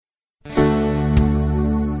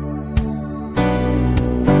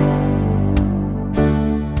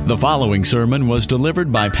The following sermon was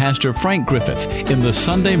delivered by Pastor Frank Griffith in the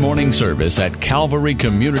Sunday morning service at Calvary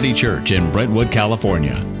Community Church in Brentwood,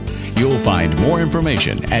 California. You'll find more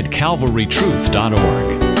information at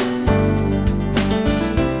calvarytruth.org.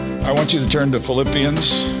 I want you to turn to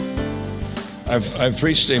Philippians. I've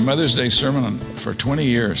preached a Mother's Day sermon for 20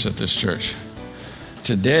 years at this church.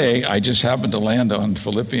 Today, I just happened to land on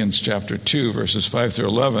Philippians chapter 2, verses 5 through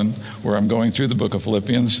 11, where I'm going through the book of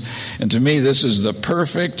Philippians. And to me, this is the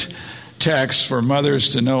perfect text for mothers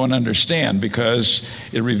to know and understand, because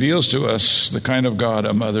it reveals to us the kind of God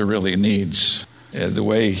a mother really needs, the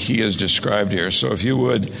way he is described here. So if you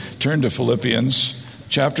would, turn to Philippians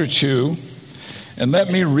chapter 2, and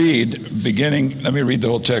let me read the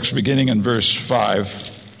whole text, beginning in verse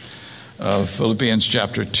 5 of Philippians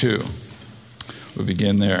chapter 2. We'll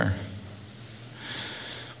begin there.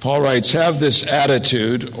 Paul writes, "Have this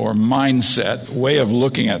attitude or mindset, way of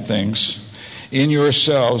looking at things, in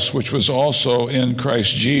yourselves, which was also in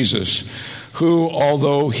Christ Jesus, who,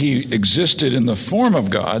 although he existed in the form of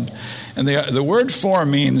God," and the word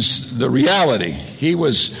form means the reality. He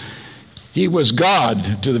was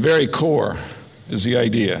God to the very core, is the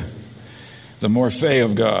idea. The morphe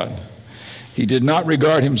of God. He did not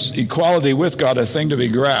regard his equality with God a thing to be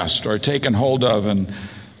grasped or taken hold of and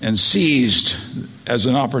seized as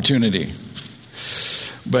an opportunity.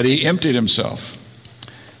 But he emptied himself,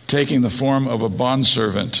 taking the form of a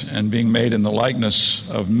bondservant and being made in the likeness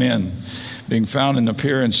of men. Being found in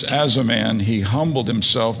appearance as a man, he humbled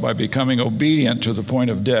himself by becoming obedient to the point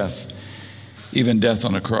of death, even death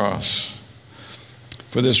on a cross.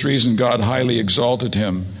 For this reason, God highly exalted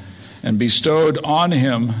him and bestowed on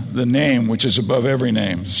him the name which is above every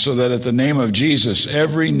name, so that at the name of Jesus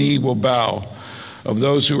every knee will bow, of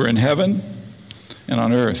those who are in heaven and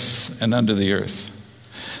on earth and under the earth.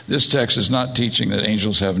 This text is not teaching that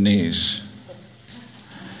angels have knees.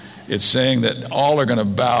 It's saying that all are going to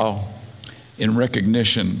bow in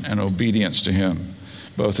recognition and obedience to him,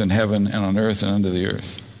 both in heaven and on earth and under the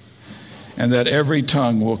earth. And that every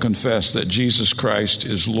tongue will confess that Jesus Christ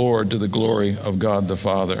is Lord, to the glory of God the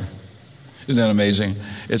Father. Isn't that amazing?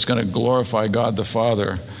 It's going to glorify God the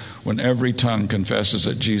Father when every tongue confesses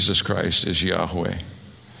that Jesus Christ is Yahweh.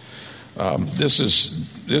 This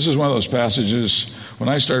is one of those passages, when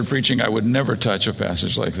I started preaching, I would never touch a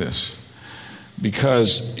passage like this,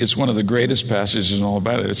 because it's one of the greatest passages in all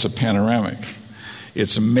about it. It's a panoramic.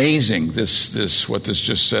 It's amazing, what this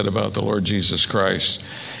just said about the Lord Jesus Christ.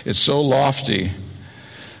 It's so lofty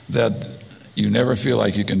that you never feel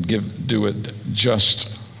like you can do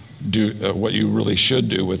what you really should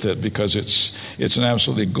do with it, because it's an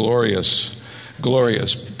absolutely glorious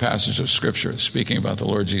passage of Scripture speaking about the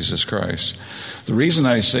Lord Jesus Christ. The reason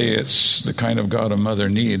I say it's the kind of God a mother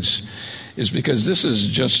needs is because this is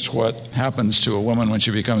just what happens to a woman when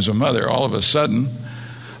she becomes a mother. All of a sudden,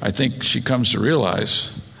 I think she comes to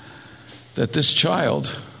realize that this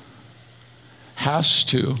child has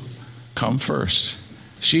to come first.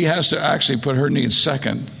 She has to actually put her needs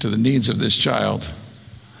second to the needs of this child.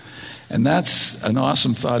 And that's an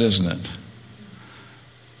awesome thought, isn't it?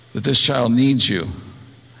 That this child needs you.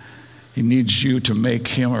 He needs you to make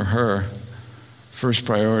him or her first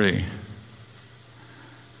priority.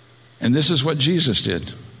 And this is what Jesus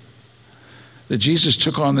did. That Jesus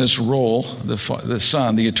took on this role, the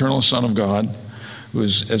Son, the eternal Son of God, who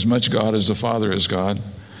is as much God as the Father is God,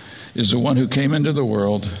 is the one who came into the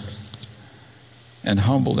world and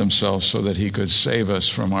humbled himself so that he could save us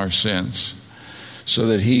from our sins, so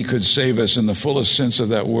that he could save us in the fullest sense of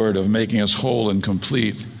that word, of making us whole and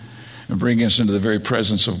complete and bringing us into the very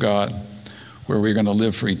presence of God, where we're going to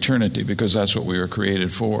live for eternity, because that's what we were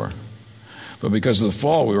created for. But because of the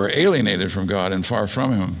fall, we were alienated from God and far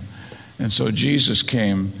from him. And so Jesus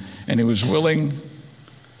came, and he was willing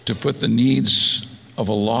to put the needs of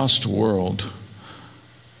a lost world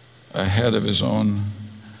ahead of his own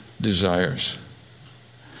desires.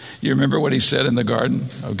 You remember what he said in the Garden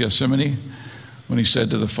of Gethsemane? When he said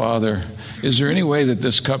to the Father, "Is there any way that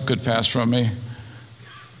this cup could pass from me?"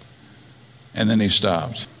 And then he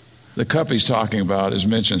stopped. The cup he's talking about is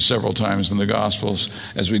mentioned several times in the Gospels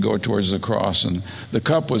as we go towards the cross. And the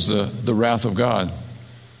cup was the wrath of God.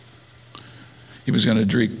 He was going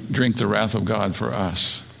to drink the wrath of God for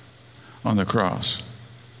us on the cross.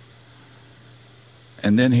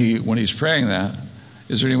 And then when he's praying that,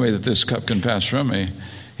 "Is there any way that this cup can pass from me?"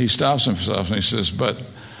 he stops himself and he says, "But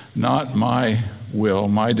not my will,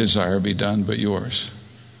 my desire be done, but yours."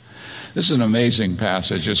 This is an amazing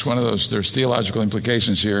passage. It's one of those, there's theological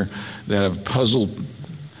implications here that have puzzled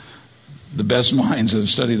the best minds that have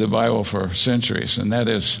studied the Bible for centuries. And that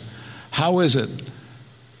is, how is it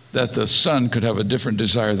that the Son could have a different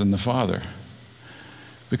desire than the Father.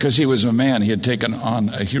 Because he was a man, he had taken on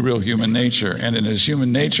a real human nature. And in his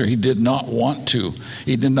human nature, he did not want to.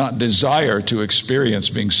 He did not desire to experience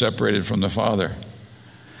being separated from the Father.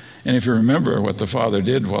 And if you remember, what the Father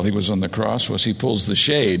did while he was on the cross was he pulls the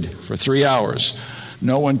shade for 3 hours.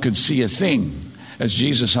 No one could see a thing as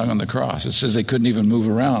Jesus hung on the cross. It says they couldn't even move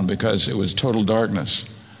around because it was total darkness.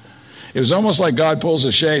 It was almost like God pulls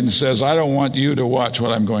the shade and says, I don't want you to watch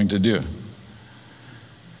what I'm going to do,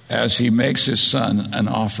 as he makes his Son an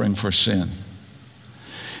offering for sin.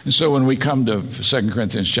 And so when we come to 2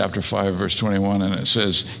 Corinthians chapter 5, verse 21, and it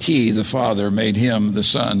says, he, the Father, made him, the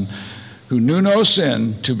Son, who knew no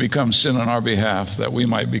sin, to become sin on our behalf, that we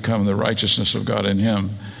might become the righteousness of God in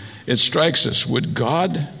him. It strikes us, would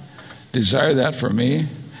God desire that for me?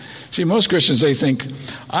 See, most Christians, they think,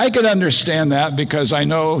 I can understand that because I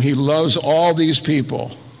know he loves all these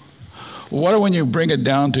people. Well, what when you bring it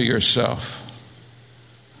down to yourself?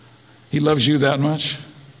 He loves you that much?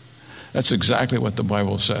 That's exactly what the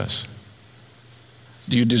Bible says.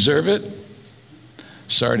 Do you deserve it?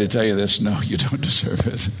 Sorry to tell you this, no, you don't deserve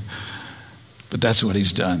it. But that's what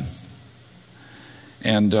he's done.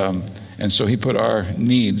 And so he put our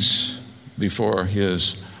needs before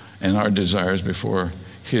his and our desires before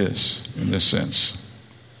his, in this sense.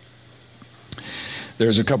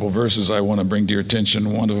 There's a couple verses I want to bring to your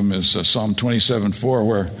attention. One of them is Psalm 27:4,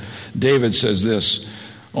 where David says this,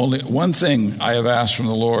 only one thing I have asked from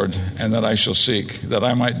the Lord, and that I shall seek, that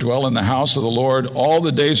I might dwell in the house of the Lord all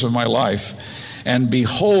the days of my life, and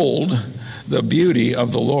behold the beauty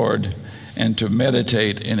of the Lord, and to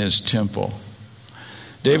meditate in his temple.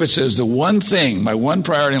 David says, the one thing, my one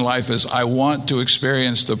priority in life is I want to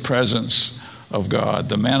experience the presence of God,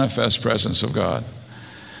 the manifest presence of God.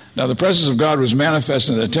 Now, the presence of God was manifest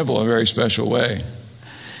in the temple in a very special way.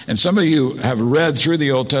 And some of you have read through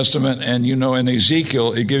the Old Testament, and you know in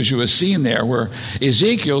Ezekiel, it gives you a scene there where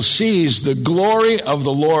Ezekiel sees the glory of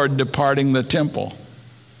the Lord departing the temple.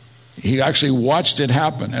 He actually watched it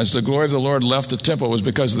happen. As the glory of the Lord left the temple, it was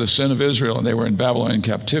because of the sin of Israel, and they were in Babylonian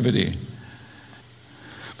captivity.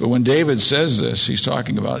 But when David says this, he's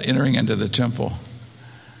talking about entering into the temple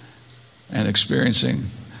and experiencing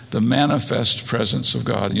the manifest presence of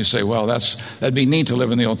God. And you say, well, that'd be neat to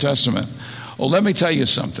live in the Old Testament. Well, let me tell you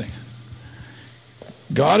something.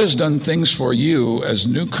 God has done things for you as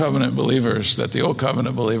new covenant believers that the old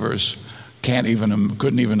covenant believers couldn't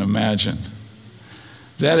even imagine.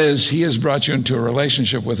 That is, he has brought you into a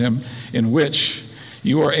relationship with him in which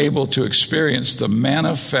you are able to experience the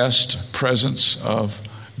manifest presence of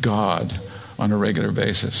God on a regular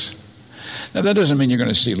basis. Now, that doesn't mean you're going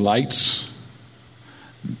to see lights.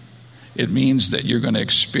 It means that you're going to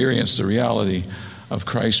experience the reality of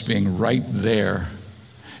Christ being right there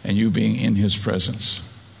and you being in his presence.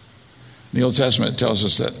 The Old Testament tells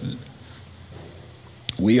us that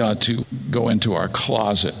we ought to go into our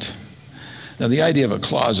closet. Now, the idea of a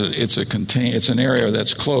closet, it's an area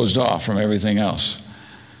that's closed off from everything else.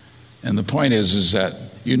 And the point is that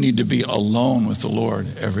you need to be alone with the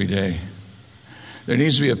Lord every day. There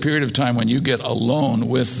needs to be a period of time when you get alone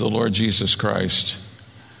with the Lord Jesus Christ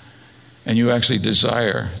and you actually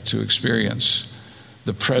desire to experience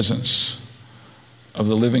the presence of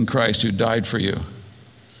the living Christ who died for you,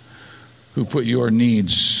 who put your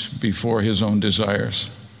needs before his own desires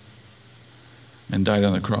and died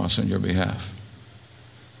on the cross on your behalf.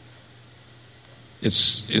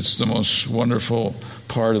 It's the most wonderful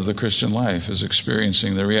part of the Christian life, is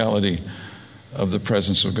experiencing the reality of the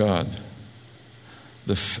presence of God.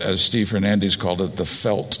 As Steve Fernandez called it, the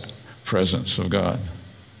felt presence of God.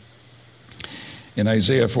 In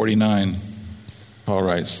Isaiah 49, Paul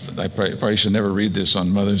writes, I probably should never read this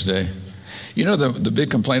on Mother's Day. You know the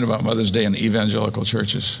big complaint about Mother's Day in evangelical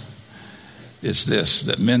churches? It's this,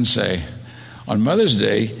 that men say, on Mother's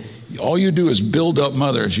Day, all you do is build up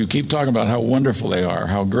mothers. You keep talking about how wonderful they are,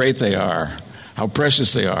 how great they are, how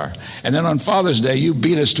precious they are. And then on Father's Day, you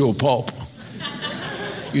beat us to a pulp.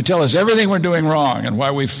 You tell us everything we're doing wrong and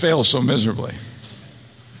why we fail so miserably.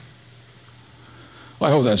 Well,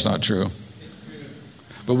 I hope that's not true.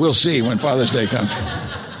 But we'll see when Father's Day comes.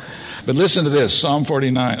 But listen to this, Isaiah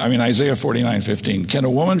 49:15. Can a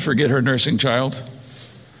woman forget her nursing child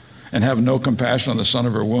and have no compassion on the son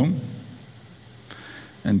of her womb?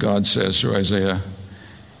 And God says through Isaiah,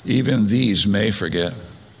 even these may forget.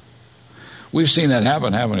 We've seen that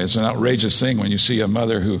happen, haven't we? It's an outrageous thing when you see a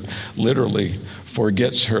mother who literally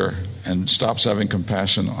forgets her and stops having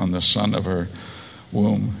compassion on the son of her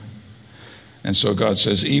womb. And so God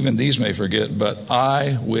says, even these may forget, but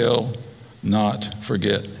I will not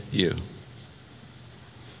forget you.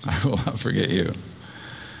 I will not forget you.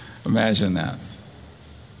 Imagine that.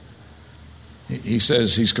 He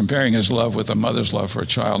says he's comparing his love with a mother's love for a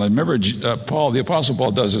child. And remember, the Apostle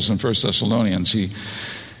Paul does this in 1 Thessalonians.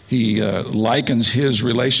 He likens his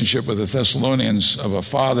relationship with the Thessalonians of a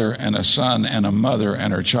father and a son and a mother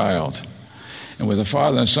and her child. And with a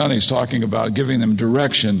father and a son, he's talking about giving them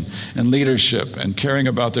direction and leadership and caring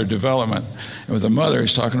about their development. And with a mother,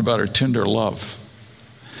 he's talking about her tender love.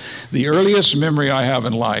 The earliest memory I have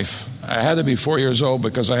in life, I had to be 4 years old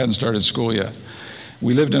because I hadn't started school yet.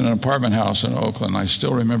 We lived in an apartment house in Oakland. I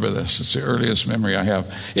still remember this. It's the earliest memory I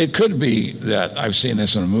have. It could be that I've seen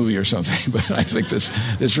this in a movie or something, but I think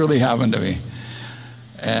this really happened to me.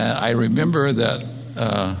 And I remember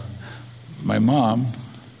that my mom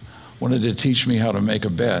wanted to teach me how to make a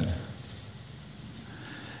bed.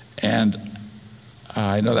 And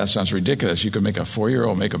I know that sounds ridiculous. You could make a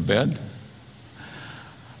 4-year-old make a bed.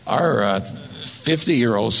 Our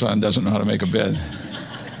 50-year-old son doesn't know how to make a bed.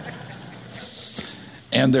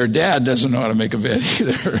 And their dad doesn't know how to make a bed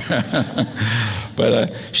either.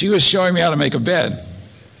 But she was showing me how to make a bed.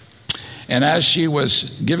 And as she was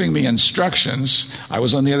giving me instructions, I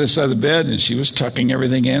was on the other side of the bed, and she was tucking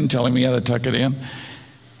everything in, telling me how to tuck it in.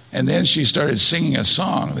 And then she started singing a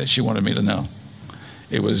song that she wanted me to know.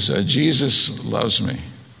 It was Jesus Loves Me.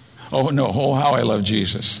 Oh, no, Oh, How I Love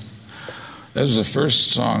Jesus. That was the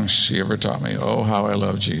first song she ever taught me. Oh, how I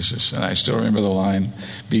love Jesus. And I still remember the line,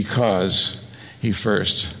 because he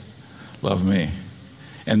first loved me.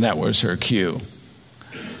 And that was her cue.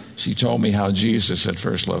 She told me how Jesus had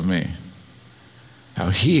first loved me, how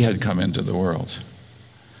he had come into the world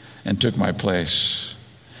and took my place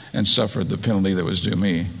and suffered the penalty that was due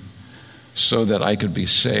me so that I could be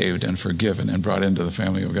saved and forgiven and brought into the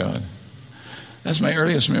family of God. That's my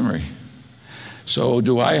earliest memory. So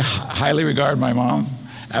do I highly regard my mom?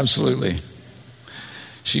 Absolutely.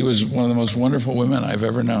 She was one of the most wonderful women I've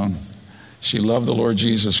ever known. She loved the Lord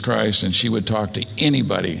Jesus Christ, and she would talk to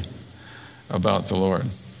anybody about the Lord.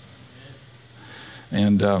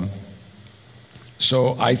 And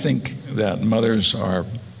so I think that mothers are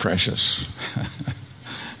precious.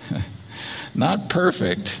 Not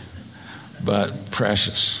perfect, but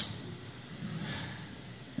precious.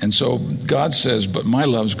 And so God says, but my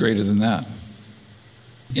love's greater than that.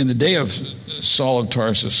 In the day of Saul of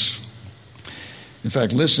Tarsus, in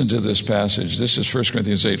fact, listen to this passage. This is 1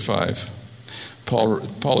 Corinthians 8:5.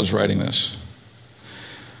 Paul is writing this.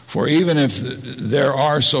 For even if there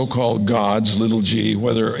are so-called gods, little g,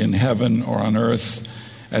 whether in heaven or on earth,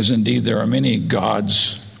 as indeed there are many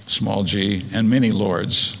gods, small g, and many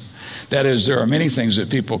lords. That is, there are many things that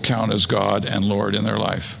people count as God and Lord in their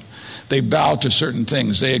life. They bow to certain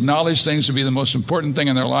things. They acknowledge things to be the most important thing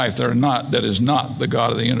in their life that is not the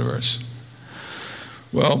God of the universe.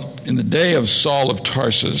 Well, in the day of Saul of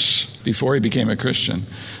Tarsus, before he became a Christian,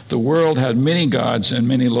 the world had many gods and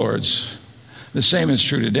many lords. The same is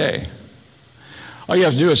true today. All you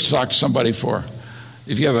have to do is talk to somebody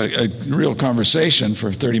if you have a real conversation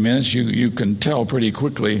for 30 minutes, you can tell pretty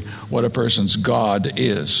quickly what a person's God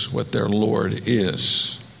is, what their Lord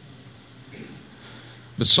is.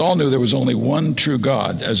 But Saul knew there was only one true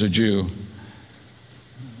God as a Jew,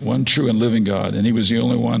 one true and living God, and he was the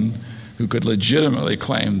only one who could legitimately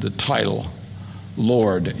claim the title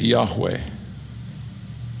Lord Yahweh,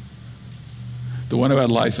 the one who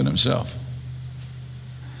had life in himself.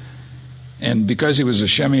 And because he was a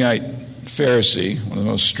Shemite Pharisee, one of the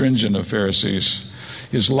most stringent of Pharisees,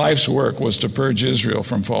 his life's work was to purge Israel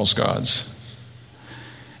from false gods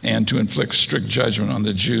and to inflict strict judgment on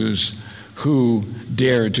the Jews who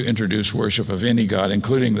dared to introduce worship of any god,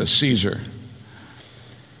 including the Caesar,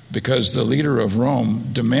 because the leader of Rome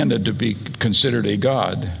demanded to be considered a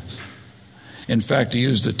god. In fact, he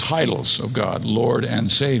used the titles of God, Lord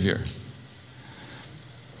and Savior.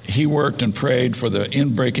 He worked and prayed for the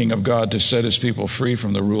inbreaking of God to set his people free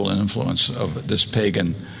from the rule and influence of this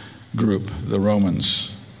pagan group, the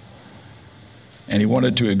Romans. And he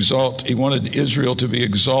wanted Israel to be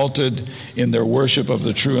exalted in their worship of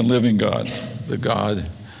the true and living God, the God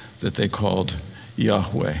that they called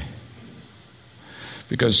Yahweh.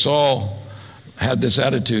 Because Saul had this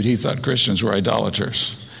attitude, he thought Christians were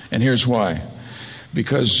idolaters. And here's why.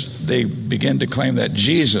 Because they began to claim that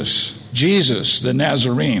Jesus, the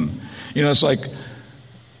Nazarene, it's like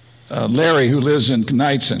Larry who lives in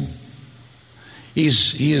Knightson. He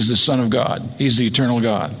is the Son of God. He's the eternal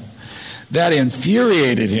God. That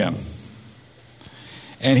infuriated him.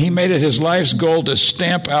 And he made it his life's goal to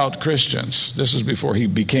stamp out Christians. This is before he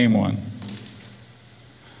became one.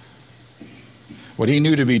 What he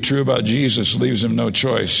knew to be true about Jesus leaves him no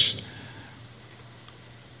choice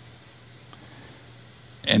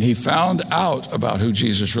And he found out about who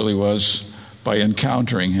Jesus really was by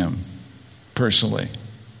encountering him personally.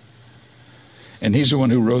 And he's the one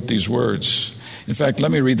who wrote these words. In fact,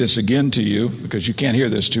 let me read this again to you, because you can't hear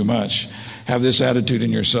this too much. Have this attitude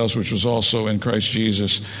in yourselves, which was also in Christ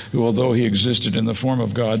Jesus, who, although he existed in the form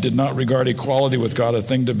of God, did not regard equality with God a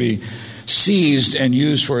thing to be seized and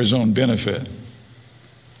used for his own benefit.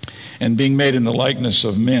 And being made in the likeness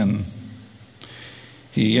of men,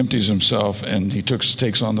 he empties himself and he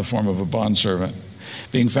takes on the form of a bondservant.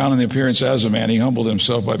 Being found in the appearance as a man, he humbled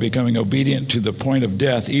himself by becoming obedient to the point of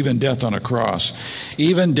death, even death on a cross.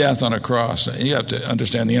 Even death on a cross. And you have to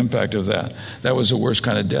understand the impact of that. That was the worst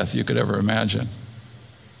kind of death you could ever imagine.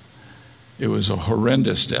 It was a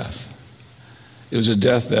horrendous death. It was a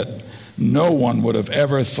death that no one would have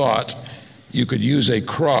ever thought you could use a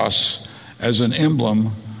cross as an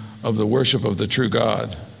emblem of the worship of the true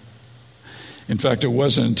God. In fact, it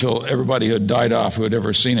wasn't until everybody had died off who had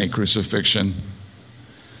ever seen a crucifixion.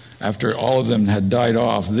 After all of them had died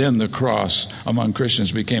off, then the cross among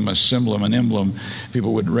Christians became a symbol, an emblem.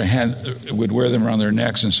 People would wear them around their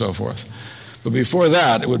necks and so forth. But before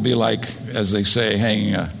that, it would be like, as they say,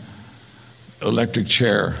 hanging an electric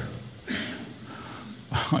chair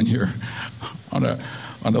on a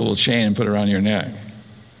little chain and put it around your neck.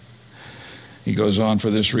 He goes on,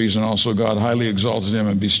 for this reason also God highly exalted him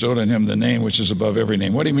and bestowed on him the name which is above every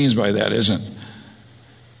name. What he means by that isn't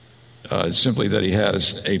simply that he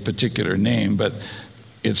has a particular name, but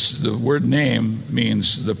it's the word name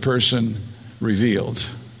means the person revealed.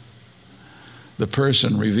 The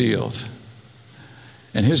person revealed.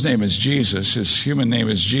 And his name is Jesus. His human name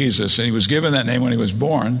is Jesus. And he was given that name when he was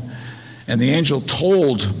born. And the angel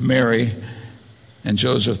told Mary and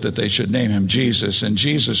Joseph that they should name him Jesus. And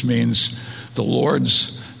Jesus means the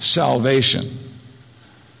Lord's salvation.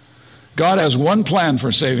 God has one plan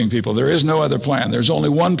for saving people. There is no other plan. There's only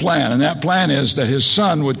one plan. And that plan is that his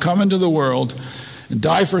Son would come into the world and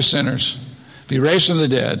die for sinners, be raised from the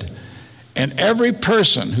dead. And every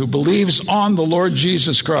person who believes on the Lord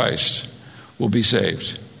Jesus Christ will be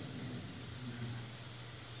saved.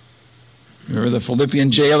 Remember the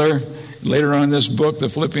Philippian jailer? Later on in this book, the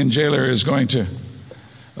Philippian jailer is going to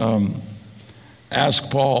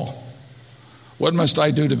ask Paul, what must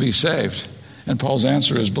I do to be saved? And Paul's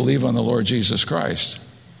answer is, believe on the Lord Jesus Christ,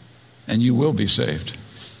 and you will be saved.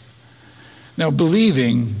 Now,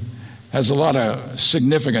 believing has a lot of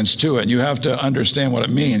significance to it. You have to understand what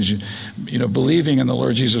it means. You know, believing in the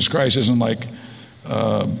Lord Jesus Christ isn't like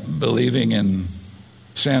believing in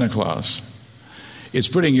Santa Claus. It's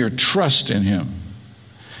putting your trust in him.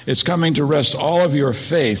 It's coming to rest all of your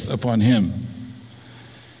faith upon him.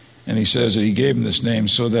 And he says that he gave him this name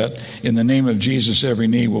so that in the name of Jesus every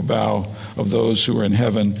knee will bow, of those who are in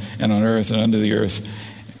heaven and on earth and under the earth.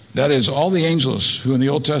 That is, all the angels who in the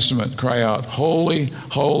Old Testament cry out, holy,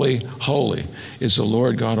 holy, holy is the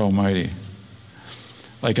Lord God Almighty.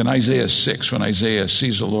 Like in Isaiah 6, when Isaiah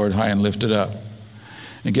sees the Lord high and lifted up.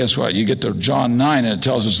 And guess what? You get to John 9 and it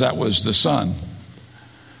tells us that was the Son.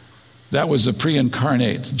 That was the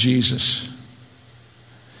pre-incarnate Jesus.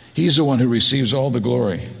 He's the one who receives all the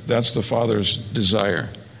glory. That's the Father's desire,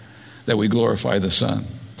 that we glorify the Son.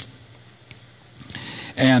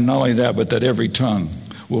 And not only that, but that every tongue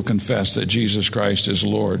will confess that Jesus Christ is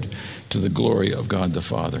Lord, to the glory of God the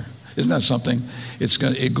Father. Isn't that something?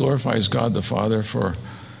 It glorifies God the Father for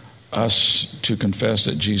us to confess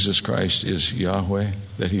that Jesus Christ is Yahweh,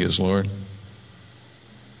 that he is Lord.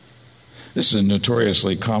 This is a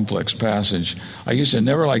notoriously complex passage. I used to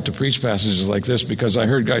never like to preach passages like this because I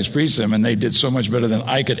heard guys preach them and they did so much better than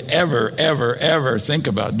I could ever think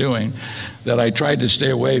about doing, that I tried to stay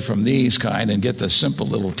away from these kind and get the simple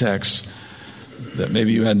little texts that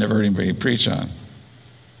maybe you had never heard anybody preach on.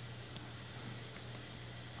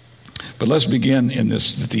 But let's begin at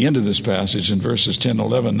the end of this passage in verses 10 and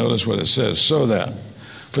 11. Notice what it says. So that,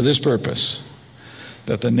 for this purpose,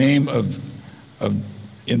 that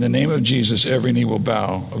in the name of Jesus, every knee will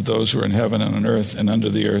bow, of those who are in heaven and on earth and under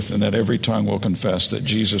the earth, and that every tongue will confess that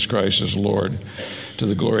Jesus Christ is Lord, to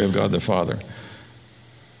the glory of God the Father.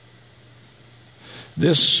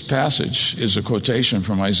 This passage is a quotation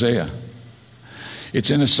from Isaiah.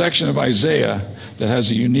 It's in a section of Isaiah that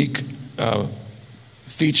has a unique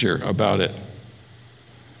feature about it.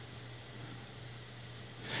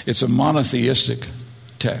 It's a monotheistic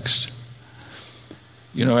text.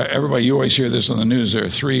 You know, you always hear this on the news. There are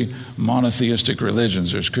three monotheistic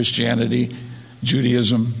religions. There's Christianity,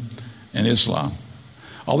 Judaism, and Islam.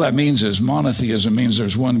 All that means is monotheism means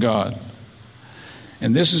there's one God.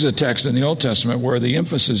 And this is a text in the Old Testament where the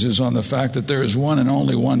emphasis is on the fact that there is one and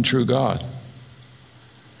only one true God.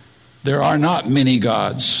 There are not many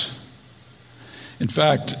gods. In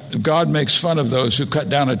fact, God makes fun of those who cut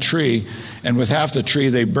down a tree, and with half the tree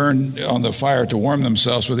they burn on the fire to warm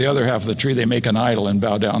themselves. With the other half of the tree they make an idol and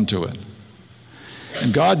bow down to it.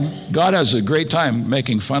 And God has a great time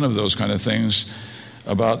making fun of those kind of things,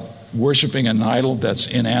 about worshiping an idol that's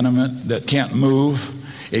inanimate, that can't move.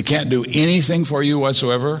 It can't do anything for you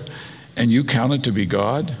whatsoever, and you count it to be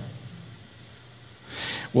God.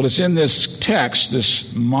 Well, it's in this text,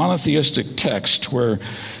 this monotheistic text, where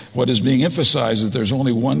what is being emphasized is that there's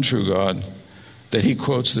only one true God, that he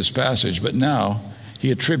quotes this passage. But now he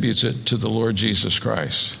attributes it to the Lord Jesus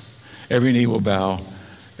Christ. Every knee will bow,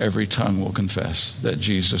 every tongue will confess that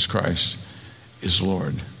Jesus Christ is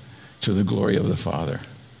Lord, to the glory of the Father.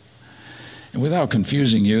 And without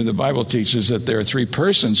confusing you, the Bible teaches that there are three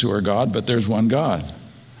persons who are God, but there's one God.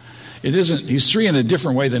 He's three in a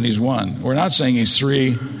different way than he's one. We're not saying he's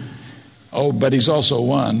three, but he's also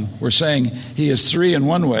one. We're saying he is three in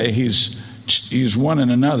one way, he's one in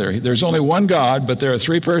another. There's only one God, but there are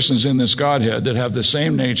three persons in this Godhead that have the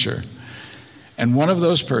same nature. And one of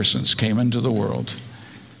those persons came into the world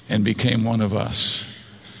and became one of us,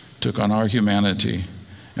 took on our humanity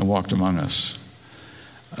and walked among us.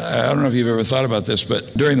 I don't know if you've ever thought about this,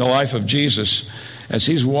 but during the life of Jesus, as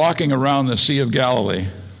he's walking around the Sea of Galilee,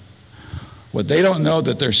 what they don't know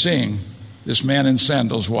that they're seeing, this man in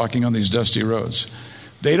sandals walking on these dusty roads,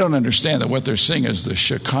 they don't understand that what they're seeing is the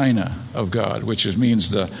Shekinah of God, which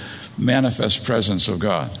means the manifest presence of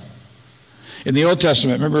God. In the Old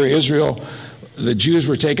Testament, remember Israel, the Jews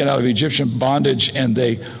were taken out of Egyptian bondage and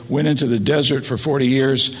they went into the desert for 40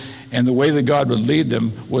 years, and the way that God would lead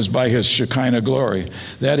them was by his Shekinah glory.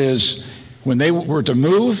 That is, when they were to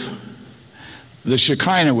move, the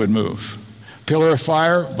Shekinah would move. Pillar of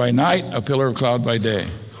fire by night, a pillar of cloud by day.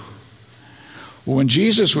 Well, when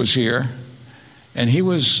Jesus was here, and he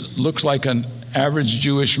looked like an average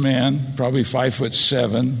Jewish man, probably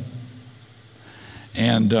 5'7",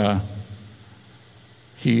 and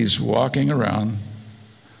he's walking around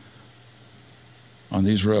on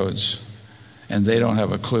these roads, and they don't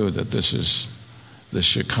have a clue that this is the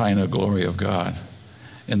Shekinah glory of God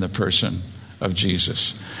in the person of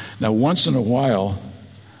Jesus. Now, once in a while,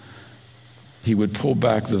 he would pull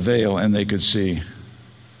back the veil and they could see.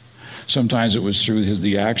 Sometimes it was through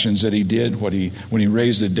the actions that he did, when he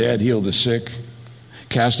raised the dead, healed the sick,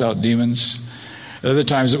 cast out demons. At other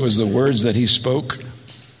times it was the words that he spoke.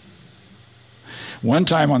 One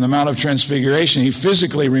time on the Mount of Transfiguration, he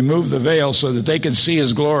physically removed the veil so that they could see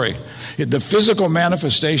his glory, the physical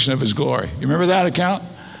manifestation of his glory. You remember that account?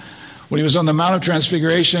 When he was on the Mount of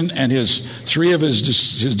Transfiguration and three of his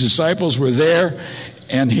disciples were there,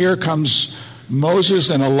 and here comes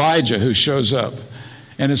Moses and Elijah who shows up.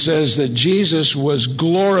 And it says that Jesus was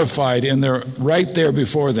glorified right there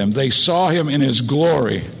before them. They saw him in his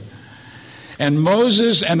glory. And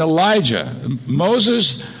Moses and Elijah,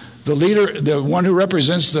 Moses, the leader, the one who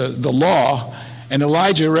represents the law, and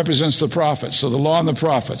Elijah represents the prophets. So the law and the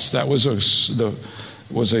prophets, that was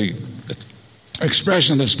a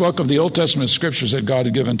expression that spoke of the Old Testament scriptures that God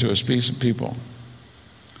had given to his people.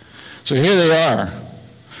 So here they are,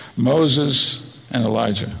 Moses and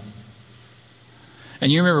Elijah.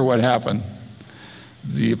 And you remember what happened.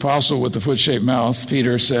 The apostle with the foot-shaped mouth,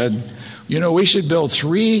 Peter, said, we should build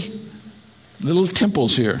 3 little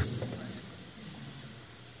temples here.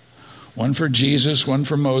 One for Jesus, one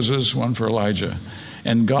for Moses, one for Elijah.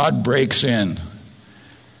 And God breaks in.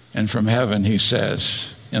 And from heaven he says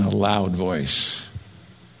in a loud voice,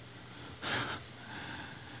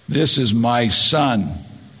 "This is my son.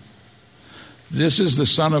 This is the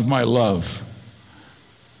son of my love.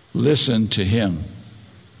 Listen to him."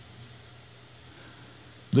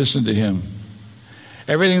 Listen to him.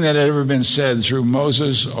 Everything that had ever been said through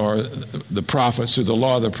Moses or the prophets, through the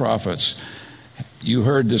law of the prophets, you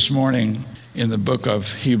heard this morning in the book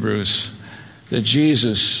of Hebrews that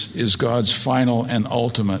Jesus is God's final and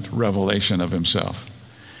ultimate revelation of himself.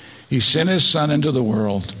 He sent his son into the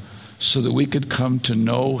world so that we could come to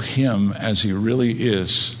know him as he really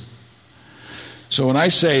is. So when I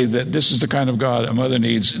say that this is the kind of God a mother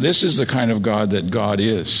needs, this is the kind of God that God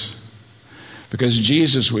is. Because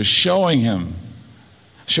Jesus was showing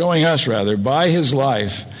us by his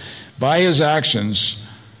life, by his actions,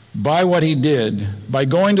 by what he did, by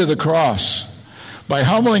going to the cross, by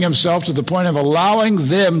humbling himself to the point of allowing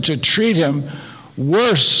them to treat him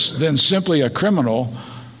worse than simply a criminal,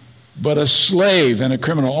 but a slave and a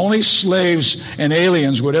criminal. Only slaves and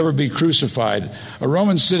aliens would ever be crucified. A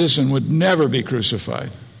Roman citizen would never be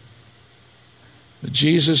crucified. But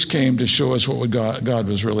Jesus came to show us what God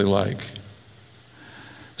was really like.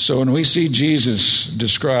 So when we see Jesus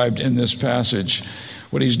described in this passage,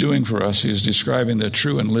 what he's doing for us, he's describing the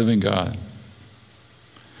true and living God.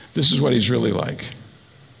 This is what he's really like.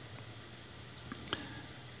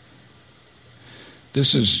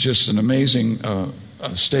 This is just an amazing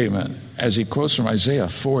statement as he quotes from Isaiah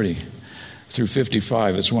 40 through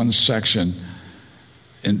 55. It's one section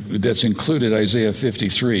that's included Isaiah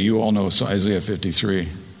 53. You all know Isaiah 53.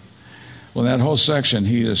 Well, in that whole section,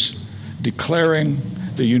 he is declaring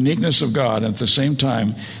the uniqueness of God, and at the same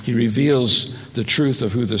time, he reveals the truth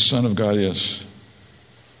of who the Son of God is.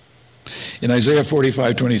 In Isaiah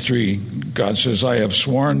 45:23, God says, I have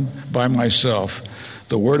sworn by myself,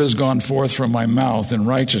 the word has gone forth from my mouth in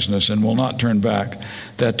righteousness and will not turn back,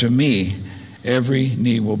 that to me every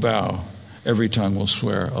knee will bow, every tongue will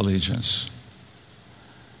swear allegiance.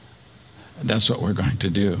 That's what we're going to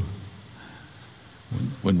do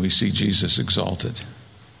when we see Jesus exalted,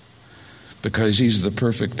 because he's the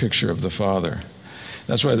perfect picture of the Father.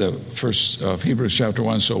 That's why the first of Hebrews chapter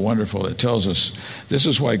 1 is so wonderful. It tells us this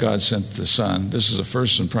is why God sent the Son. This is the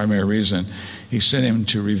first and primary reason. He sent him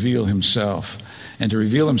to reveal himself. And to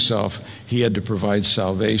reveal himself, he had to provide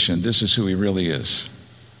salvation. This is who he really is.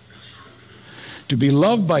 To be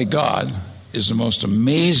loved by God is the most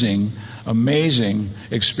amazing, amazing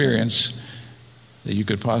experience that you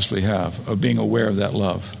could possibly have, of being aware of that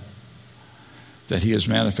love that he has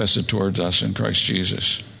manifested towards us in Christ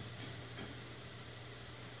Jesus.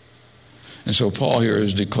 And so Paul here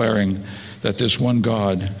is declaring that this one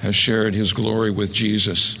God has shared his glory with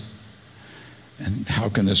Jesus. And how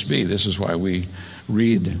can this be? This is why we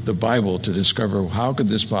read the Bible, to discover how could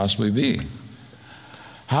this possibly be?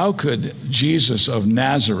 How could Jesus of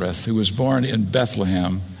Nazareth, who was born in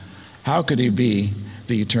Bethlehem, how could he be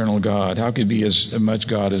the eternal God? How could he be as much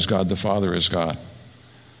God as God the Father is God?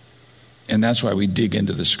 And that's why we dig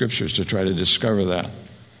into the scriptures to try to discover that.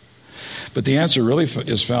 But the answer really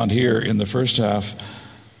is found here in the first half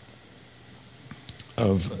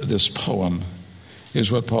of this poem.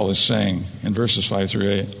 Here's what Paul is saying in verses 5 through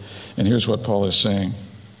 8. And here's what Paul is saying.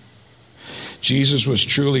 Jesus was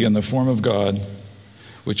truly in the form of God,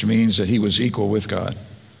 which means that he was equal with God.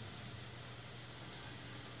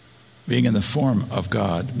 Being in the form of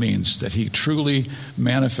God means that he truly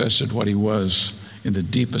manifested what he was in the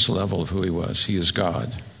deepest level of who he was. He is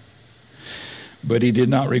God. But he did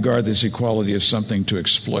not regard this equality as something to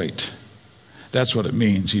exploit. That's what it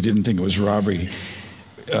means. He didn't think it was robbery.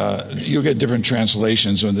 You'll get different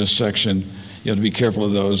translations in this section. You have to be careful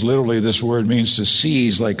of those. Literally, this word means to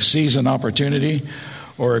seize, like seize an opportunity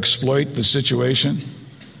or exploit the situation.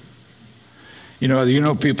 You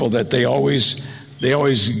know people that they always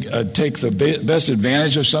take the best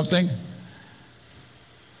advantage of something.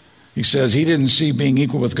 He says he didn't see being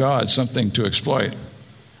equal with God something to exploit.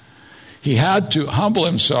 He had to humble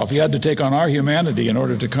himself. He had to take on our humanity in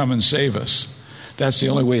order to come and save us. That's the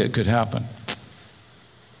only way it could happen.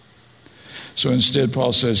 So instead,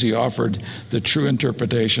 Paul says he offered the true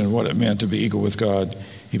interpretation of what it meant to be equal with God.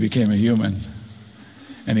 He became a human,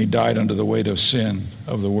 and he died under the weight of sin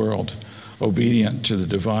of the world, obedient to the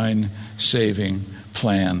divine saving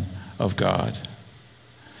plan of God.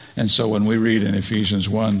 And so when we read in Ephesians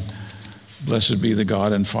 1, blessed be the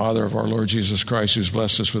God and Father of our Lord Jesus Christ, who's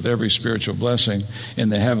blessed us with every spiritual blessing in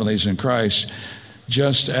the heavenlies in Christ,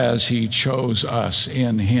 just as he chose us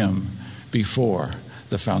in him before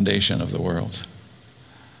the foundation of the world.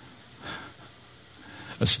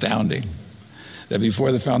 Astounding. That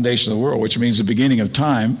before the foundation of the world, which means the beginning of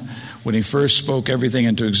time, when he first spoke everything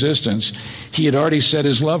into existence, he had already set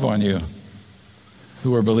his love on you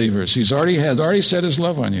who are believers. He had already set his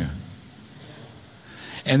love on you.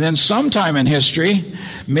 And then sometime in history,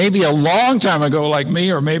 maybe a long time ago like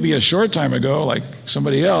me, or maybe a short time ago like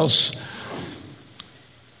somebody else,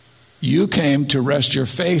 you came to rest your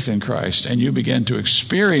faith in Christ, and you began to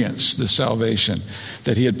experience the salvation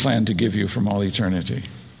that he had planned to give you from all eternity.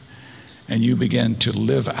 And you began to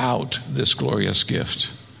live out this glorious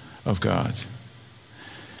gift of God.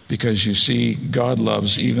 Because you see, God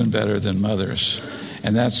loves even better than mothers.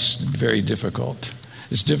 And that's very difficult.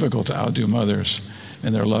 It's difficult to outdo mothers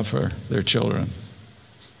in their love for their children.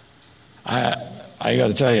 I got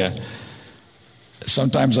to tell you,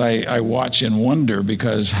 sometimes I watch in wonder,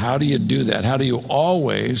 because how do you do that? How do you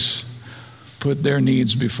always put their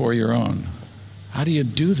needs before your own? How do you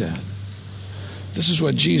do that? This is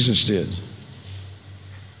what Jesus did.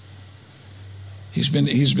 He's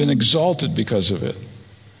been exalted because of it,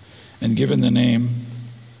 and given the name.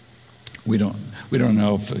 We don't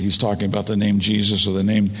know if he's talking about the name Jesus or the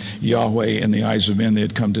name Yahweh in the eyes of men. They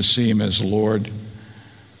had come to see him as Lord.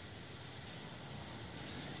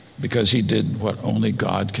 because he did what only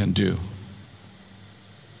God can do.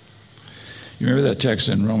 You remember that text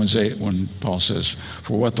in Romans 8 when Paul says,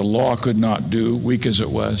 "For what the law could not do, weak as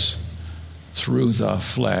it was, through the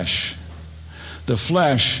flesh." The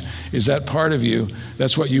flesh is that part of you,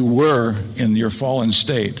 that's what you were in your fallen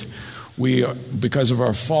state. Because of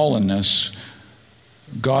our fallenness,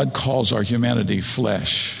 God calls our humanity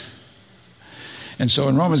flesh. And so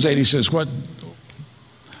in Romans 8 he says, what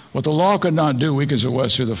the law could not do, weak as it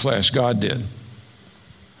was through the flesh, God did.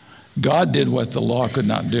 God did what the law could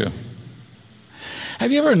not do.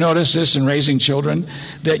 Have you ever noticed this in raising children?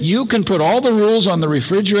 That you can put all the rules on the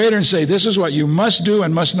refrigerator and say, this is what you must do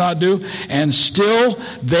and must not do, and still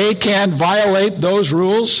they can violate those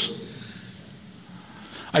rules?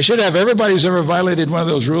 I should have everybody who's ever violated one of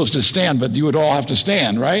those rules to stand, but you would all have to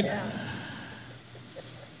stand, right?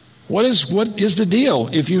 What is the deal?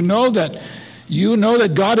 If you know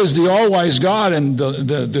that God is the all-wise God and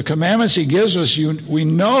the commandments he gives us, we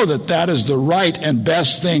know that is the right and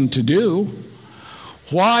best thing to do.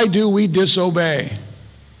 Why do we disobey?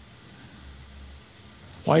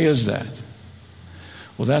 Why is that?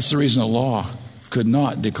 Well, that's the reason the law could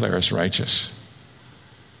not declare us righteous.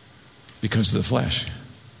 Because of the flesh.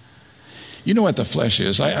 You know what the flesh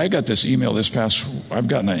is? I got this email I've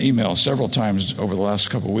gotten an email several times over the last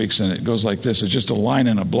couple of weeks, and it goes like this. It's just a line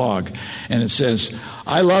in a blog, and it says,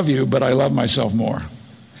 "I love you, but I love myself more."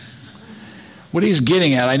 What he's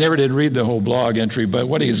getting at, I never did read the whole blog entry, but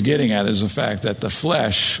what he's getting at is the fact that the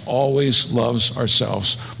flesh always loves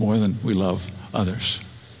ourselves more than we love others.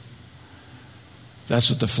 That's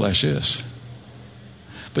what the flesh is.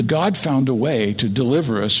 But God found a way to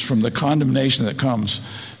deliver us from the condemnation that comes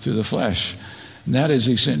through the flesh. And that is,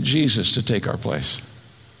 he sent Jesus to take our place.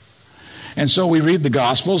 And so we read the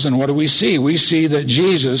Gospels, and what do we see? We see that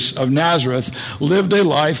Jesus of Nazareth lived a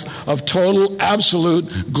life of total,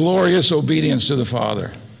 absolute, glorious obedience to the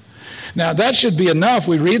Father. Now, that should be enough.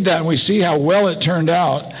 We read that and we see how well it turned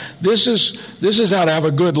out. This is how to have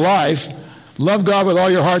a good life. Love God with all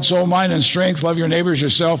your heart, soul, mind, and strength. Love your neighbors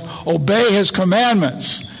yourself. Obey his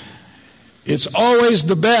commandments. It's always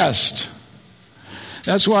the best.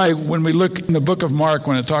 That's why when we look in the book of Mark,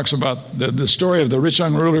 when it talks about the story of the rich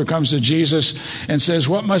young ruler who comes to Jesus and says,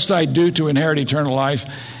 "What must I do to inherit eternal life?"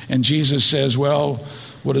 And Jesus says, "Well,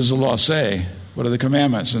 what does the law say? What are the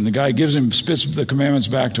commandments?" And the guy spits the commandments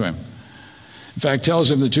back to him. In fact,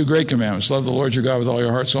 tells him the two great commandments: love the Lord your God with all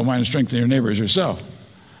your heart, soul, mind, and strength, and your neighbor as yourself.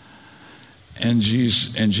 And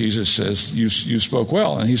Jesus says, you spoke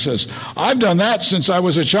well. And he says, "I've done that since I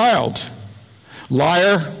was a child."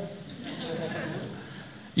 Liar.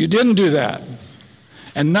 You didn't do that.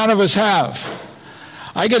 And none of us have.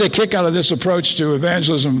 I get a kick out of this approach to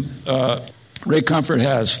evangelism Ray Comfort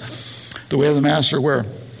has, The Way of the Master, where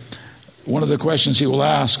one of the questions he will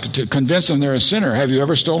ask to convince them they're a sinner: "Have you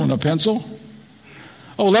ever stolen a pencil?"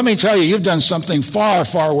 "Oh, let me tell you, you've done something far,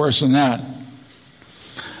 far worse than that."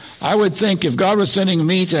 I would think if God was sending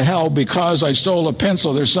me to hell because I stole a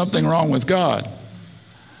pencil, there's something wrong with God.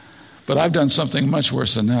 But I've done something much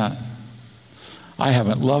worse than that. I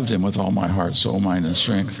haven't loved him with all my heart, soul, mind, and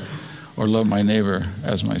strength, or loved my neighbor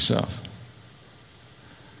as myself.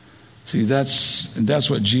 See, that's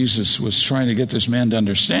what Jesus was trying to get this man to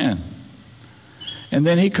understand. And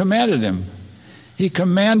then he commanded him. He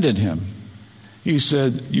commanded him. He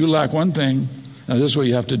said, "You lack one thing. Now this is what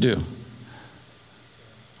you have to do.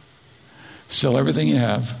 Sell everything you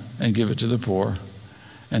have and give it to the poor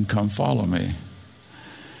and come follow me."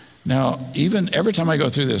 Now, even every time I go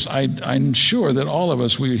through this, I'm sure that all of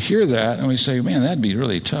us, we hear that and we say, "Man, that'd be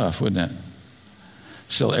really tough, wouldn't it?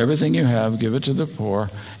 Sell everything you have, give it to the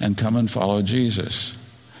poor, and come and follow Jesus."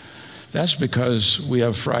 That's because we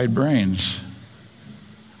have fried brains.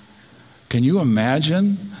 Can you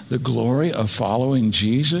imagine the glory of following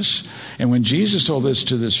Jesus? And when Jesus told this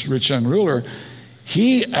to this rich young ruler,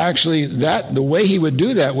 he actually, the way he would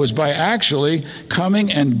do that was by actually coming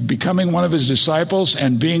and becoming one of his disciples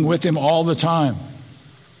and being with him all the time.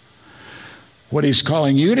 What he's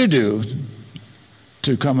calling you to do,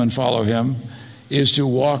 to come and follow him, is to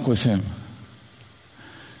walk with him,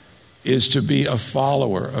 is to be a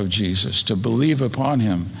follower of Jesus, to believe upon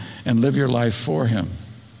him and live your life for him.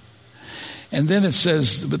 And then it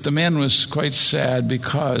says, but the man was quite sad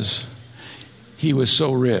because he was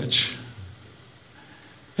so rich.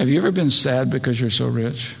 Have you ever been sad because you're so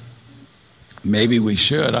rich? Maybe we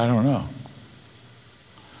should, I don't know.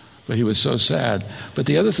 But he was so sad. But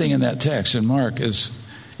the other thing in that text in Mark is,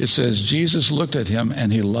 it says, Jesus looked at him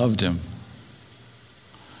and he loved him.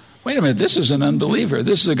 Wait a minute, this is an unbeliever.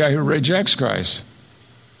 This is a guy who rejects Christ.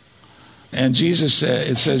 And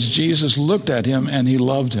it says Jesus looked at him and he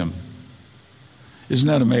loved him. Isn't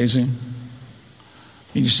that amazing?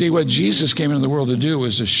 And you see, what Jesus came into the world to do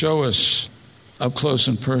was to show us up close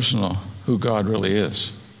and personal who God really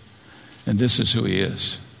is. And this is who he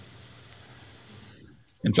is.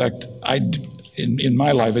 In fact, in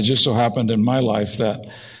my life, it just so happened in my life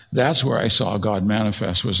that's where I saw God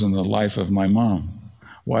manifest, was in the life of my mom.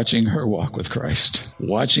 Watching her walk with Christ.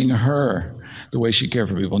 Watching her, the way she cared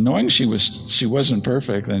for people. Knowing she wasn't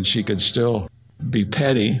perfect, and she could still be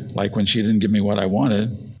petty, like when she didn't give me what I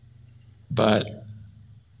wanted. But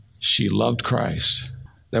she loved Christ.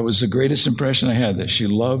 That was the greatest impression I had, that she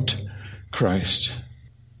loved Christ.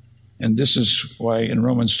 And this is why in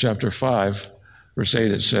Romans chapter 5, verse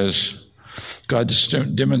 8, it says, God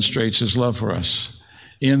demonstrates his love for us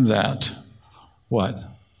in that, what?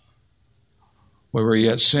 When we were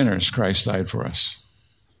yet sinners, Christ died for us.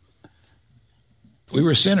 We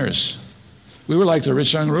were sinners. We were like the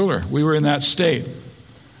rich young ruler. We were in that state.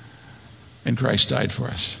 And Christ died for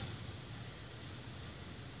us.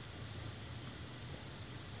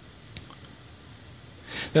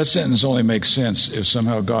 That sentence only makes sense if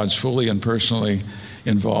somehow God's fully and personally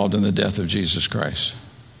involved in the death of Jesus Christ.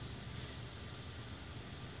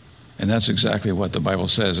 And that's exactly what the Bible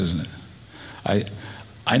says, isn't it?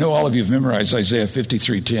 I know all of you have memorized Isaiah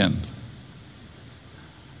 53:10.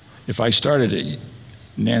 If I started it,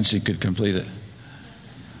 Nancy could complete it.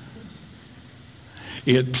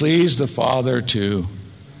 It pleased the Father to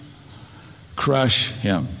crush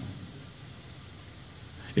him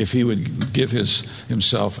if he would give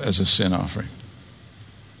himself as a sin offering.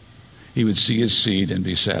 He would see his seed and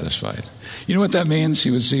be satisfied. You know what that means,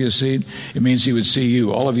 he would see his seed? It means he would see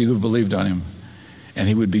you, all of you who've believed on him, and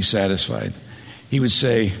he would be satisfied. He would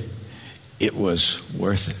say, it was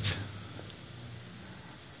worth it.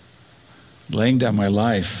 Laying down my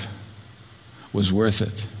life was worth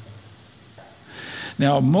it.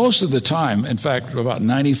 Now, most of the time, in fact, about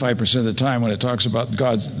 95% of the time when it talks about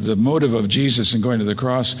the motive of Jesus in going to the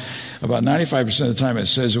cross, about 95% of the time it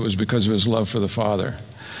says it was because of his love for the Father.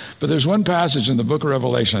 But there's one passage in the book of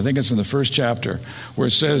Revelation, I think it's in the first chapter, where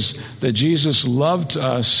it says that Jesus loved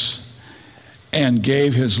us and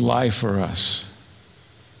gave his life for us.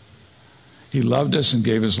 He loved us and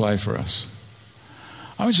gave his life for us.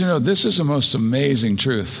 I want you to know this is the most amazing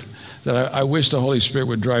truth that I wish the Holy Spirit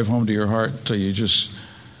would drive home to your heart till you just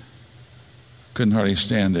couldn't hardly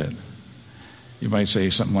stand it. You might say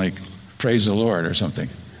something like, praise the Lord or something.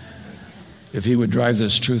 If he would drive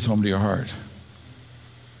this truth home to your heart.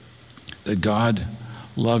 That God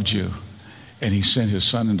loved you and he sent his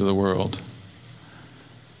Son into the world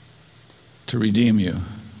to redeem you,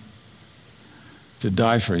 to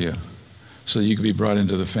die for you, so that you could be brought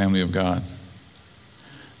into the family of God.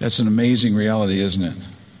 That's an amazing reality, isn't it?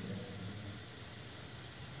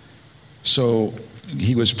 So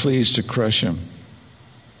he was pleased to crush him.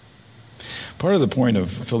 Part of the point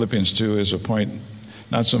of Philippians 2 is a point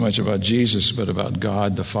not so much about Jesus, but about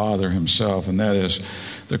God the Father himself, and that is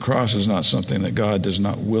the cross is not something that God does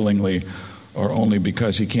not willingly or only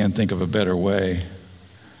because he can't think of a better way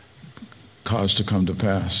cause to come to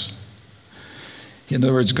pass. In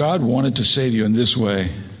other words, God wanted to save you in this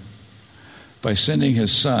way by sending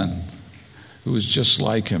his Son, who is just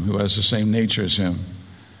like him, who has the same nature as him.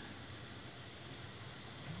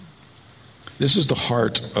 This is the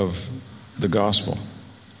heart of the gospel.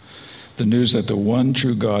 The news that the one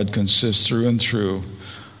true God consists through and through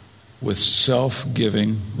with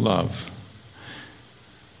self-giving love.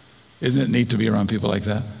 Isn't it neat to be around people like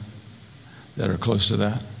that are close to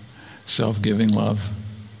that? Self-giving love.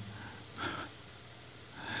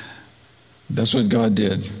 That's what God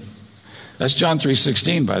did. That's John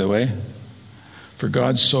 3:16, by the way. For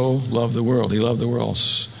God so loved the world. He loved the world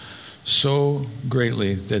so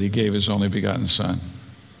greatly that he gave his only begotten Son,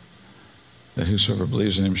 that whosoever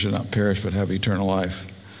believes in him should not perish but have eternal life.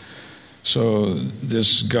 So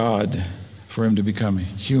this God, for him to become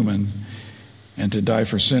human and to die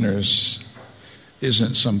for sinners,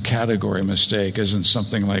 isn't some category mistake, isn't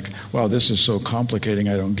something like, wow, this is so complicating,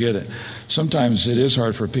 I don't get it. Sometimes it is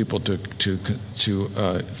hard for people to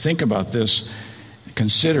think about this,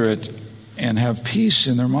 consider it, and have peace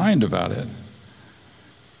in their mind about it.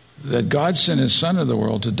 That God sent his Son into the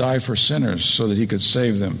world to die for sinners so that he could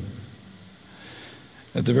save them.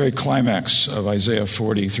 At the very climax of Isaiah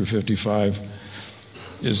 40 through 55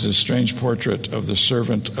 is this strange portrait of the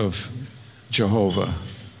servant of Jehovah,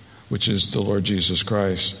 which is the Lord Jesus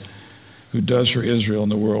Christ, who does for Israel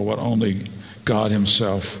and the world what only God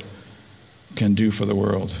himself can do for the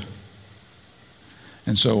world.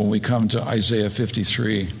 And so when we come to Isaiah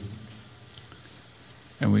 53,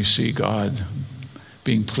 and we see God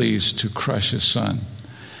being pleased to crush his son.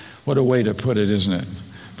 What a way to put it, isn't it?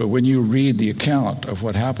 But when you read the account of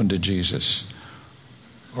what happened to Jesus,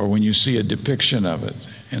 or when you see a depiction of it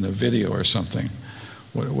in a video or something,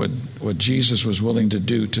 what Jesus was willing to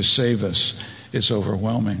do to save us, it's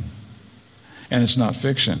overwhelming. And it's not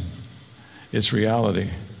fiction. It's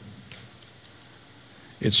reality.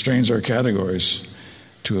 It strains our categories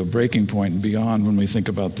to a breaking point and beyond when we think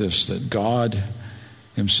about this, that God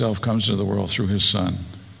himself comes to the world through his Son.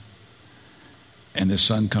 And his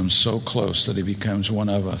Son comes so close that he becomes one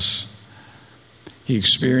of us. He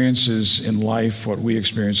experiences in life what we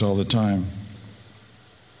experience all the time.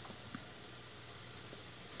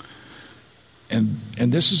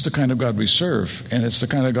 And this is the kind of God we serve. And it's the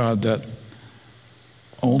kind of God that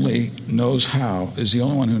only knows how, is the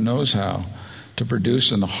only one who knows how to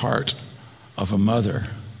produce in the heart of a mother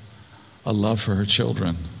a love for her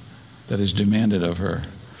children that is demanded of her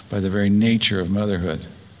by the very nature of motherhood.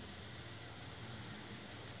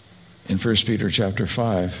 In 1 Peter chapter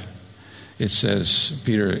 5, it says,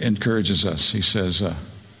 Peter encourages us. He says,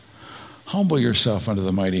 humble yourself under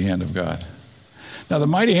the mighty hand of God. Now, the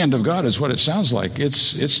mighty hand of God is what it sounds like.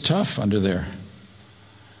 It's tough under there.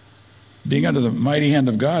 Being under the mighty hand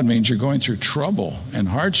of God means you're going through trouble and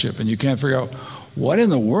hardship, and you can't figure out what in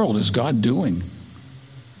the world is God doing.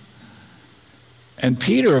 And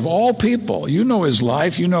Peter, of all people, you know his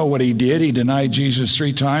life, you know what he did. He denied Jesus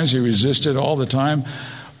 3 times. He resisted all the time,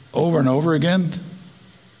 over and over again.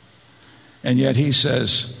 And yet he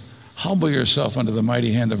says, humble yourself under the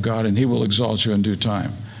mighty hand of God, and he will exalt you in due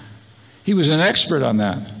time. He was an expert on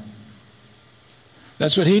that.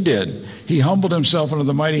 That's what he did. He humbled himself under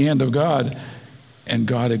the mighty hand of God, and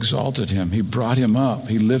God exalted him. He brought him up.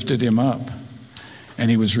 He lifted him up,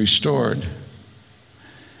 and he was restored.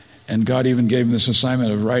 And God even gave him this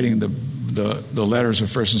assignment of writing the letters of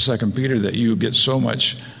 1st and 2nd Peter that you get so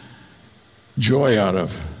much joy out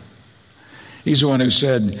of. He's the one who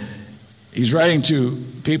said, he's writing to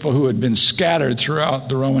people who had been scattered throughout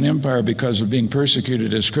the Roman Empire because of being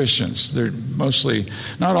persecuted as Christians. They're mostly,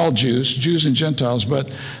 not all Jews and Gentiles, but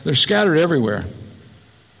they're scattered everywhere.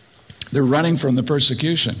 They're running from the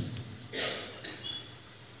persecution.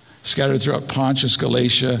 Scattered throughout Pontus,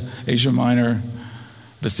 Galatia, Asia Minor,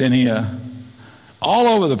 Bithynia, all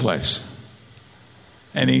over the place.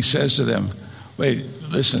 And he says to them, wait,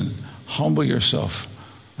 listen, humble yourself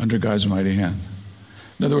under God's mighty hand.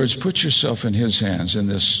 In other words, put yourself in his hands in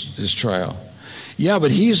this trial. Yeah,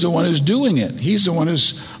 but he's the one who's doing it. He's the one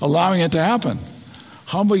who's allowing it to happen.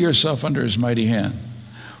 Humble yourself under his mighty hand.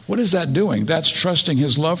 What is that doing? That's trusting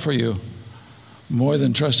his love for you more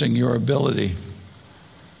than trusting your ability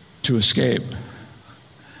to escape.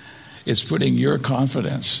 It's putting your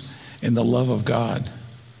confidence in the love of God.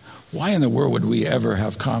 Why in the world would we ever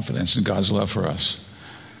have confidence in God's love for us?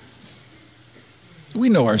 We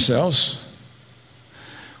know ourselves.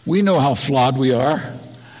 We know how flawed we are.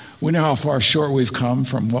 We know how far short we've come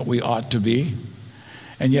from what we ought to be.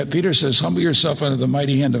 And yet Peter says, humble yourself under the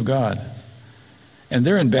mighty hand of God. And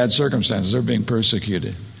they're in bad circumstances. They're being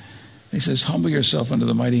persecuted. He says, humble yourself under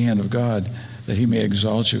the mighty hand of God that he may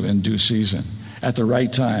exalt you in due season. At the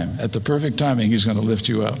right time, at the perfect timing, he's going to lift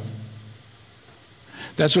you up.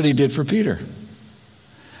 That's what he did for Peter.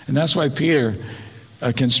 And that's why Peter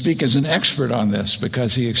can speak as an expert on this,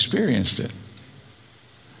 because he experienced it.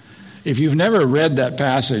 If you've never read that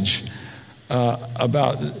passage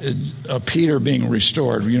about Peter being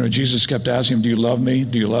restored, you know, Jesus kept asking him, do you love me?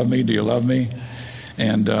 Do you love me? Do you love me?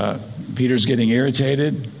 And Peter's getting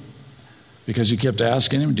irritated because he kept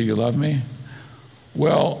asking him, do you love me?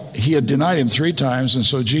 Well, he had denied him 3 times, and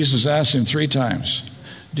so Jesus asked him 3 times,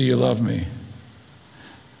 do you love me?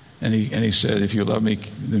 And he said, if you love me,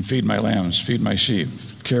 then feed my lambs, feed my sheep,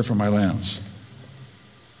 care for my lambs.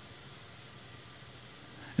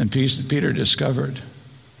 And Peter discovered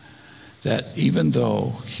that even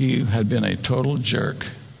though he had been a total jerk,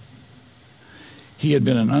 he had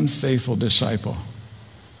been an unfaithful disciple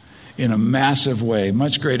in a massive way,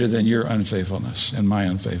 much greater than your unfaithfulness and my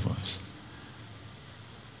unfaithfulness.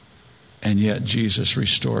 And yet Jesus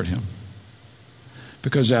restored him.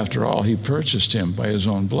 Because after all, he purchased him by his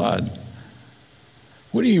own blood.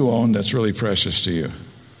 What do you own that's really precious to you?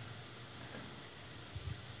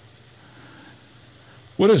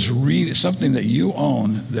 What is really something that you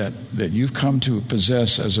own that you've come to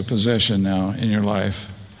possess as a possession now in your life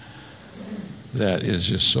that is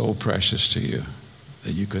just so precious to you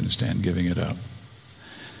that you couldn't stand giving it up?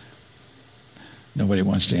 Nobody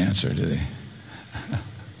wants to answer, do they?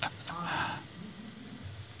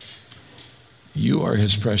 You are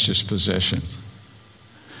his precious possession.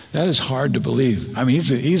 That is hard to believe. I mean,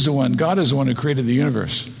 he's the one, God is the one who created the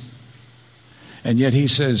universe. And yet he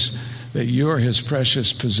says that you're his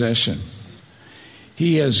precious possession.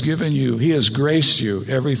 He has given you, he has graced you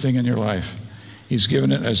everything in your life. He's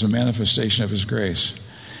given it as a manifestation of his grace.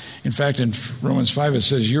 In fact, in Romans 5, it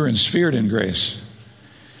says you're ensphered in grace.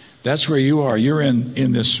 That's where you are. You're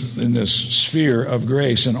in this sphere of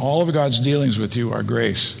grace, and all of God's dealings with you are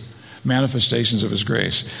grace, manifestations of his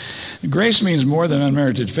grace. Grace means more than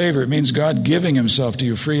unmerited favor. It means God giving himself to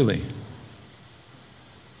you freely.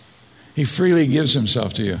 He freely gives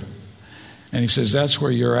himself to you. And he says, that's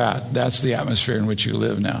where you're at. That's the atmosphere in which you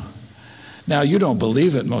live now. Now, you don't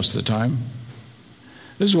believe it most of the time.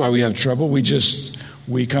 This is why we have trouble.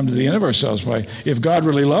 We come to the end of ourselves by, if God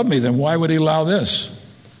really loved me, then why would he allow this?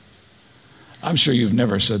 I'm sure you've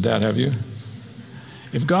never said that, have you?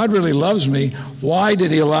 If God really loves me, why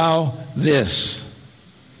did he allow this?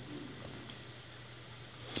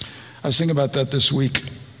 I was thinking about that this week.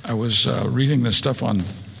 I was reading this stuff on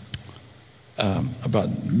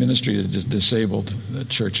about ministry to disabled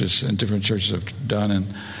churches and different churches have done.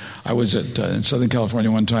 And I was in Southern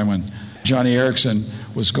California one time when Johnny Erickson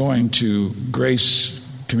was going to Grace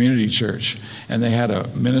Community Church, and they had a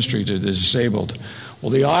ministry to the disabled.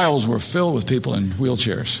 Well, the aisles were filled with people in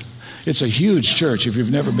wheelchairs. It's a huge church. If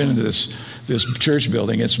you've never been into this church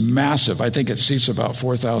building, it's massive. I think it seats about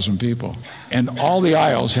 4,000 people. And all the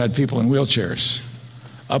aisles had people in wheelchairs,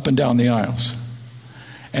 up and down the aisles.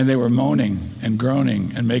 And they were moaning and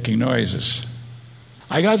groaning and making noises.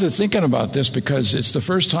 I got to thinking about this because it's the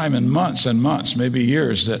first time in months and months, maybe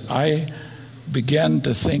years, that I began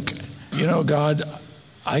to think, God,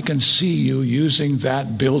 I can see you using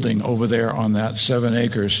that building over there on that 7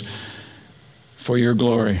 acres for your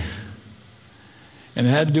glory. And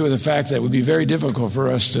it had to do with the fact that it would be very difficult for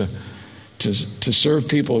us to serve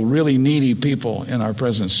people, really needy people, in our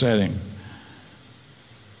present setting.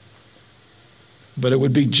 But it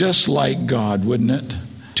would be just like God, wouldn't it,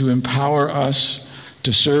 to empower us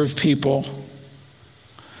to serve people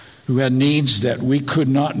who had needs that we could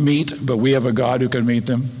not meet, but we have a God who can meet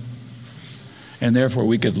them. And therefore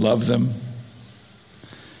we could love them,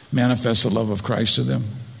 manifest the love of Christ to them.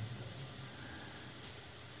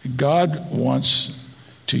 God wants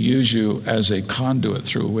to use you as a conduit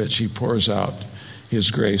through which he pours out his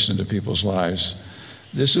grace into people's lives.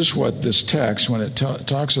 This is what this text, when it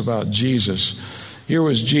talks about Jesus, here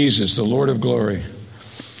was Jesus, the Lord of glory,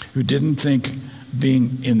 who didn't think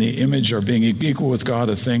being in the image or being equal with God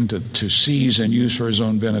a thing to seize and use for his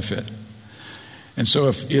own benefit. And so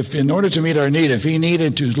if in order to meet our need, if he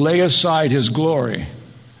needed to lay aside his glory,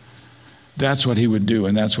 that's what he would do,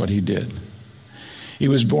 and that's what he did. He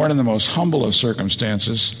was born in the most humble of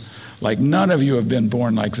circumstances. Like none of you have been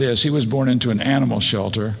born like this. He was born into an animal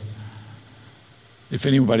shelter. If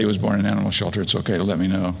anybody was born in an animal shelter, it's okay to let me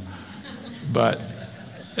know. But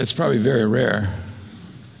it's probably very rare.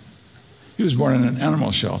 He was born in an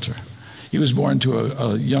animal shelter. He was born to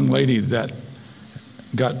a young lady that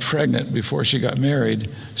got pregnant before she got married,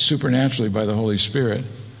 supernaturally by the Holy Spirit.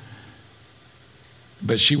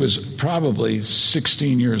 But she was probably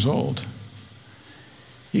 16 years old.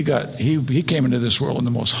 He came into this world in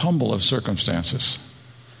the most humble of circumstances.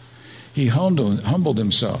 He humbled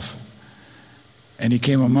himself, and he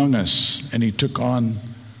came among us, and he took on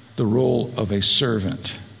the role of a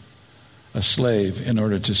servant, a slave, in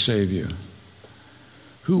order to save you.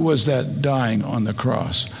 Who was that dying on the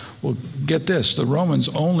cross? Well, get this, the Romans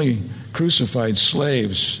only crucified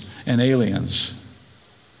slaves and aliens.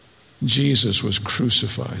 Jesus was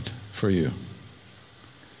crucified for you.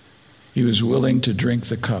 He was willing to drink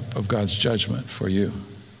the cup of God's judgment for you.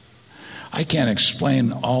 I can't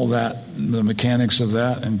explain all that, the mechanics of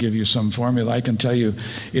that, and give you some formula. I can tell you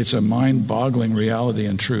it's a mind-boggling reality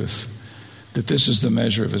and truth that this is the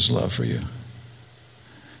measure of his love for you.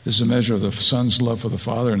 This is a measure of the Son's love for the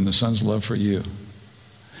Father and the Son's love for you.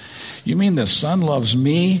 You mean the Son loves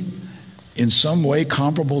me in some way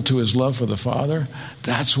comparable to his love for the Father?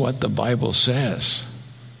 That's what the Bible says.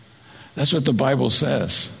 That's what the Bible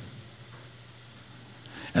says.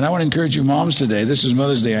 And I want to encourage you moms today. This is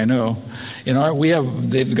Mother's Day, I know.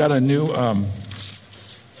 They've got a new, what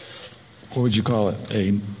would you call it?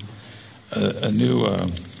 A new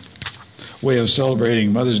way of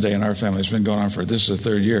celebrating Mother's Day in our family. It's been going on this is the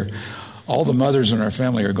 3rd year. All the mothers in our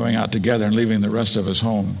family are going out together and leaving the rest of us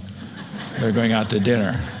home. They're going out to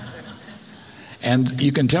dinner. And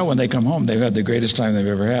you can tell when they come home, they've had the greatest time they've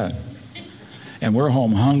ever had. And we're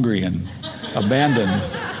home hungry and abandoned.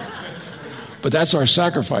 But that's our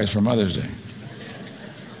sacrifice for Mother's Day.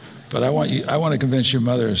 But I want to convince you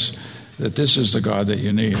mothers that this is the God that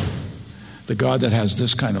you need. the God that has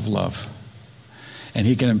this kind of love. And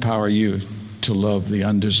he can empower you to love the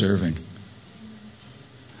undeserving.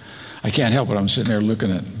 I can't help it. I'm sitting there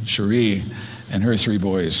looking at Cherie and her 3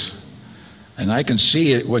 boys. And I can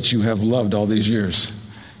see it, what you have loved all these years.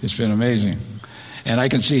 It's been amazing. And I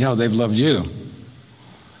can see how they've loved you.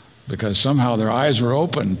 Because somehow their eyes were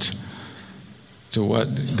opened to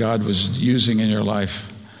what God was using in your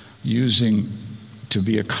life. Using to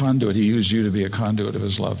be a conduit. He used you to be a conduit of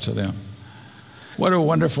his love to them. What a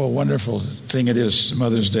wonderful, wonderful thing it is,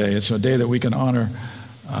 Mother's Day. It's a day that we can honor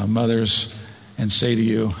mothers and say to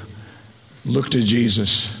you, look to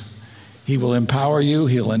Jesus. He will empower you.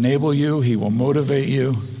 He'll enable you. He will motivate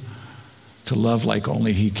you to love like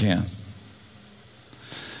only he can.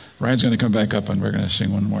 Ryan's going to come back up and we're going to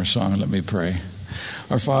sing one more song. Let me pray.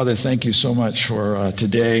 Our Father, thank you so much for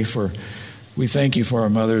today. We thank you for our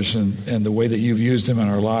mothers and the way that you've used them in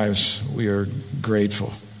our lives. We are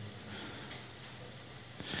grateful.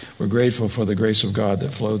 We're grateful for the grace of God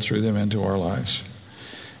that flowed through them into our lives.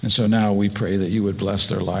 And so now we pray that you would bless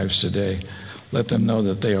their lives today. Let them know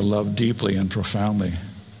that they are loved deeply and profoundly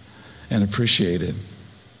and appreciated.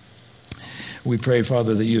 We pray,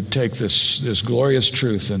 Father, that you'd take this glorious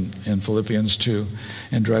truth in Philippians 2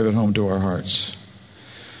 and drive it home to our hearts.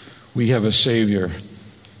 We have a Savior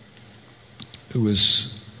who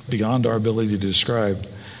is beyond our ability to describe.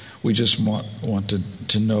 We just want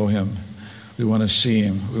to know him. We want to see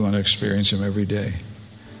him. We want to experience him every day.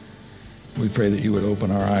 We pray that you would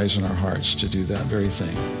open our eyes and our hearts to do that very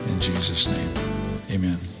thing. In Jesus' name,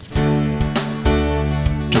 amen.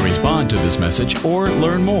 To respond to this message or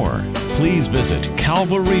learn more, please visit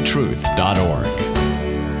calvarytruth.org.